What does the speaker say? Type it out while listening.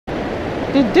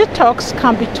The detox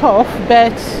can be tough,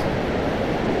 but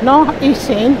not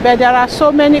eating, but there are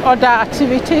so many other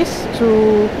activities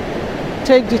to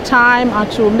take the time and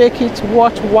to make it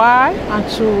worthwhile and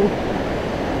to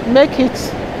make it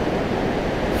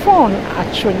fun.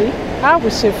 Actually, I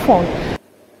would say fun.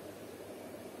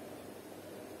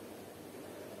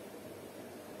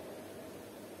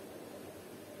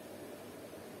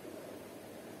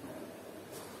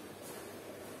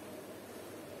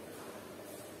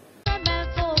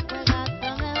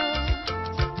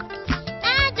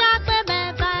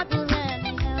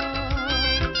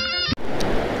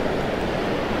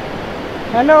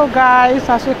 Hello guys,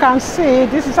 as you can see,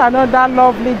 this is another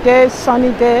lovely day,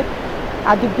 sunny day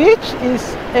at the beach.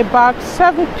 It's about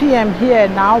 7 p.m. here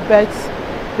now, but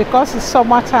because it's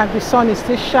summertime, the sun is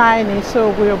still shining,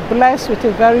 so we're blessed with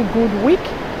a very good week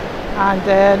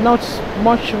and not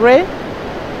much rain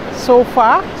so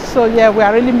far. So yeah, we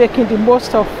are really making the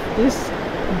most of these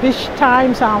beach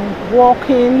times and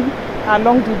walking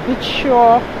along the beach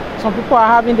shore. Some people are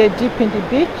having a dip in the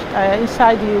beach,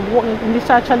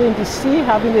 actually in the sea,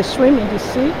 having a swim in the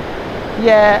sea.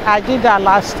 Yeah, I did that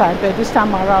last time, but this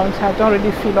time around I don't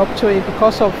really feel up to it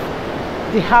because of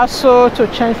the hassle to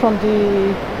change from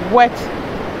the wet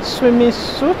swimming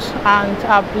suit, and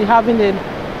I'll be having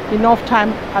enough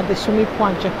time at the swimming pool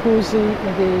and jacuzzi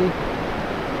in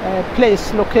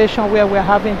the location where we're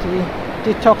having the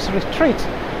Detox Retreat.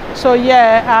 So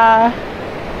yeah,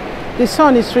 the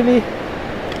sun is really...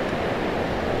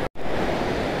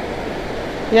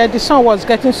 Yeah, the sun was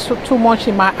getting too much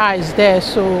in my eyes there,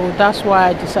 so that's why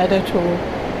I decided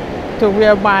to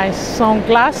wear my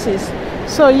sunglasses.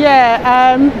 So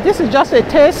yeah, this is just a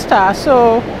taster.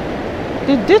 So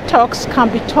the detox can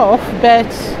be tough, but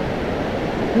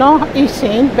not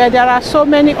eating, but there are so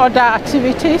many other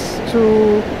activities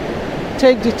to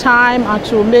take the time and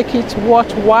to make it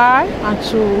worthwhile and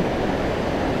to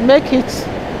make it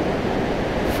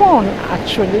fun.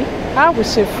 Actually, I would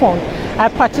say fun. I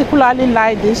particularly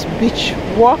like this beach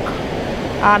walk,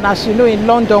 and as you know, in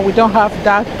London we don't have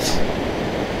that.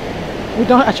 We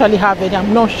don't actually have any.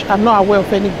 I'm not aware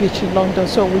of any beach in London,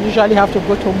 so we usually have to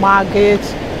go to Margate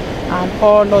and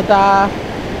all other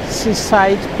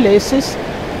seaside places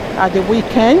at the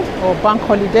weekend or bank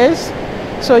holidays.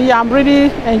 So yeah, I'm really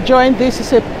enjoying this.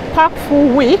 It's a packed full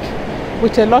week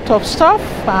with a lot of stuff,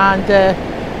 and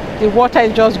the water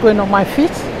is just going on my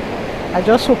feet. I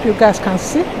just hope you guys can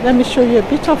see. Let me show you a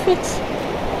bit of it.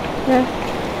 Yeah.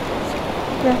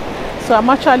 So I'm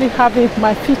actually having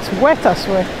my feet wet as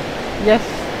well. Yes.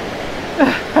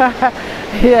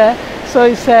 Yeah. So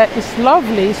it's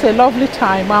lovely. It's a lovely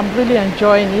time. I'm really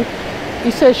enjoying it.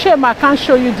 It's a shame I can't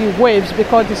show you the waves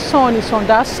because the sun is on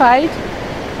that side.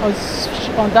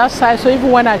 So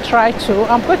even when I try to,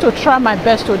 I'm going to try my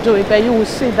best to do it, but you will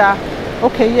see that.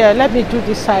 Okay, yeah. Let me do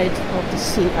this side of the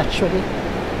sea actually.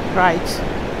 Right,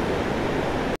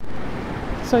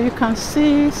 so you can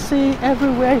see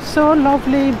everywhere. It's so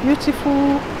lovely,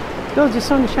 beautiful. Though the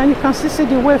sun is shining, you can see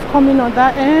the wave coming on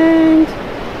that end.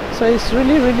 So it's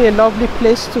really a lovely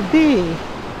place to be.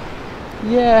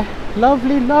 Yeah,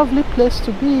 lovely place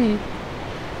to be.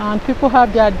 And people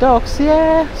have their dogs.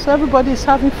 Yeah, so everybody is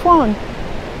having fun.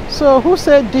 So who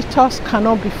said detox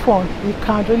cannot be fun? It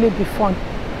can really be fun.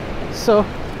 So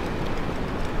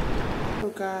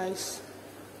guys,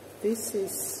 this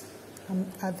is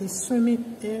at the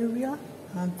swimming area,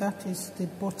 and that is the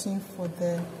button for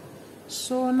the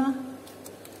sauna.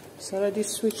 It's already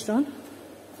switched on.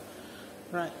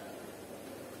 Right.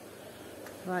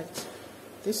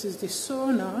 This is the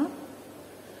sauna.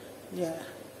 Yeah,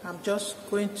 I'm just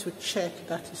going to check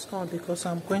that it's on because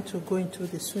I'm going to go into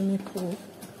the swimming pool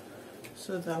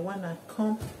so that when I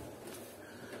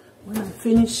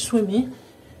finish swimming.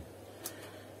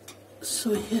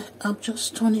 So here I'm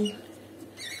just turning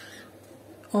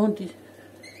on the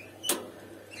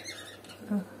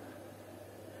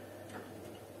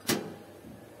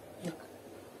yeah.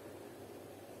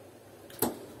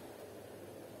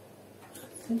 I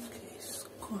think it's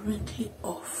currently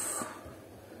off.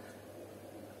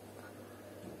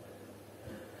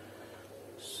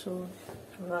 So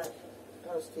right,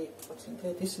 that's the button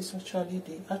there. This is actually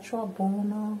the actual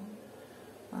burner,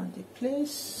 and the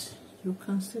place you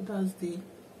can see that's the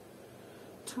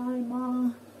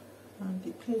timer, and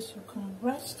the place you can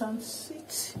rest and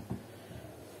sit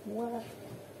while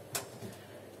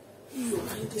you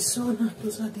are in the sauna.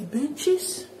 Those are the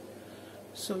benches.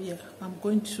 So yeah, I'm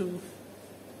going to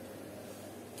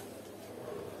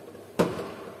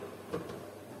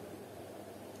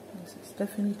this is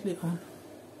definitely on.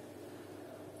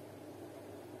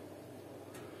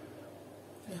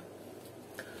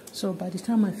 So by the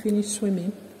time I finish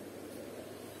swimming,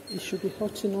 it should be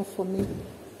hot enough for me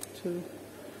to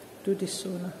do the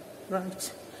sauna.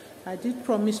 Right, I did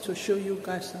promise to show you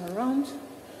guys around.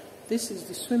 This is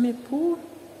the swimming pool.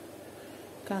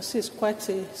 You can see it's quite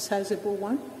a sizable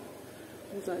one.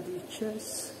 Those are the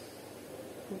chairs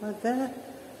over there.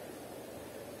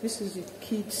 This is the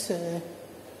kids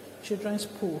children's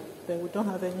pool, but we don't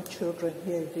have any children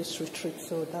here in this retreat,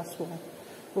 so that's why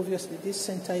obviously this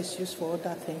center is used for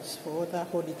other things, for other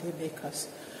holiday makers.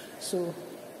 So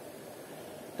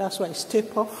that's why it's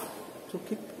taped off to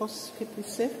keep it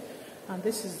safe. And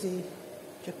this is the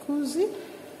jacuzzi.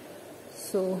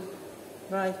 So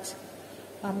right,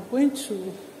 I'm going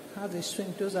to have a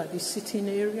swim. Those are the sitting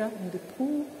area in the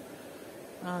pool,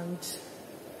 and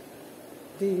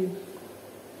the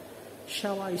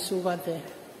shower is over there.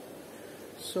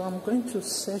 So I'm going to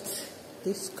set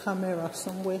this camera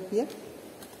somewhere here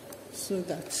so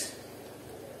that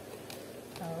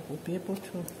I will be able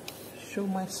to show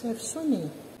myself swimming.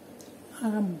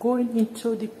 I'm going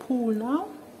into the pool now.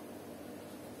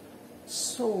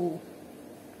 So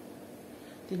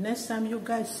the next time you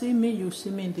guys see me, you see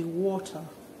me in the water.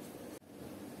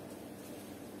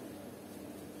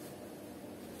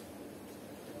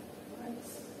 Right.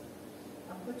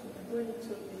 I'm going to go into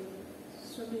the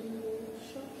swimming pool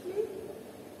shortly,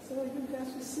 so you guys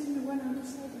will see me when I'm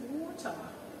inside the water.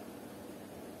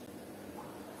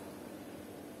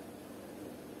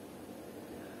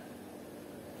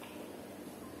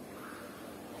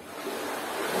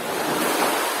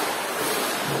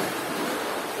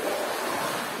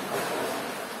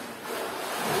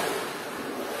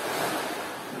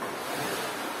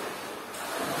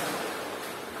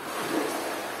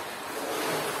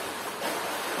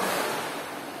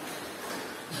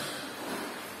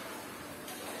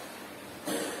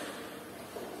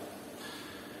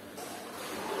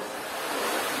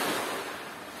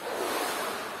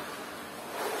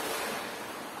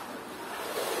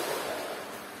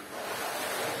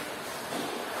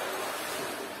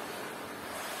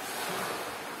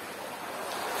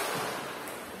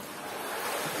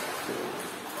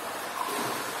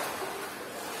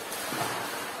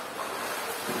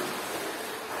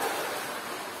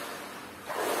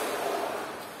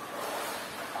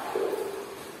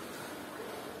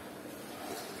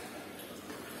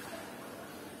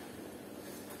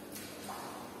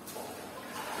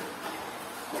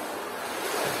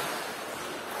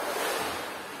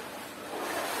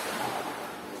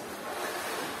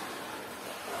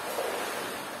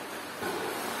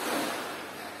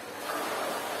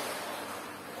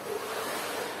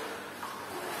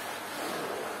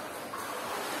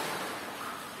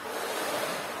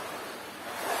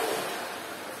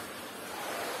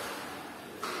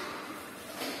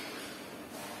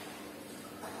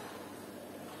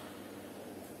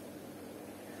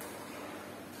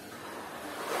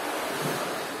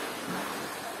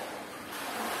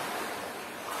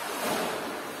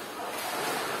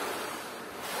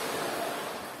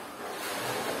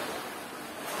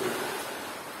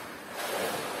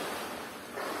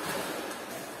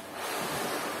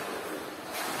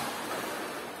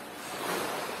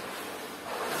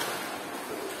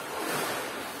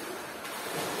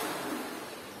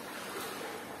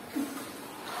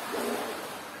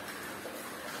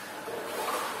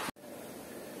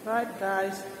 Right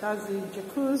guys, that's the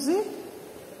jacuzzi.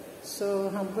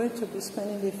 So I'm going to be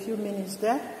spending a few minutes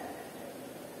there.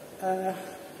 I'm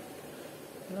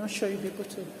not sure you'll be able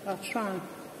to, I'll try and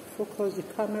focus the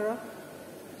camera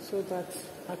so that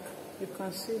you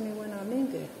can see me when I'm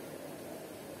in there.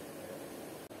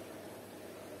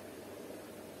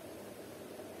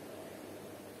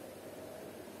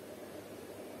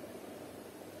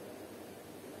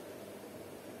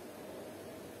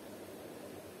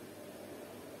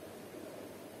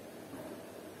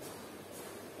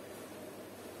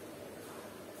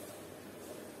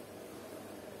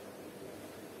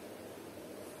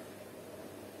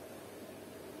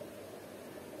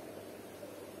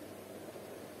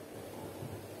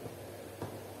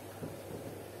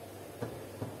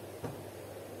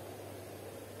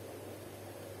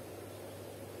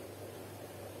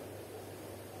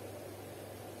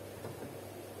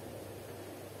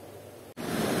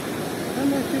 I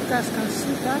don't know if you guys can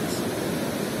see that.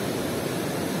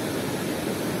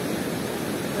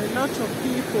 There are a lot of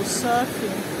people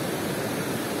surfing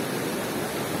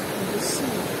in the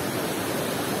sea.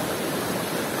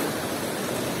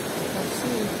 You can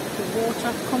see the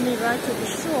water coming right to the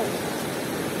shore.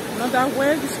 Another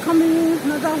wave is coming,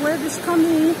 another wave is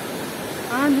coming,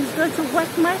 and it's going to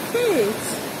wet my feet.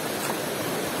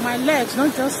 My legs,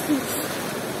 not just feet.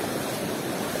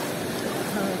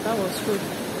 That was good.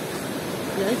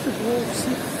 Yeah, if you go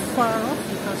see far up,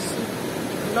 you can see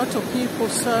a lot of people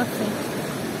surfing.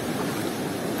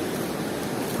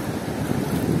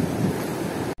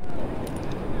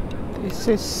 This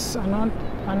is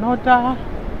another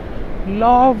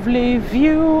lovely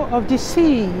view of the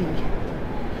sea.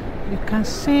 You can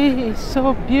see it's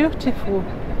so beautiful,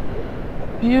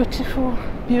 beautiful,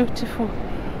 beautiful,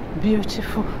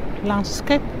 beautiful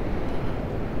landscape.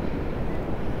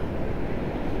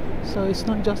 So it's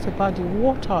not just about the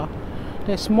water.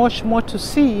 There's much more to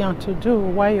see and to do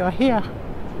while you're here.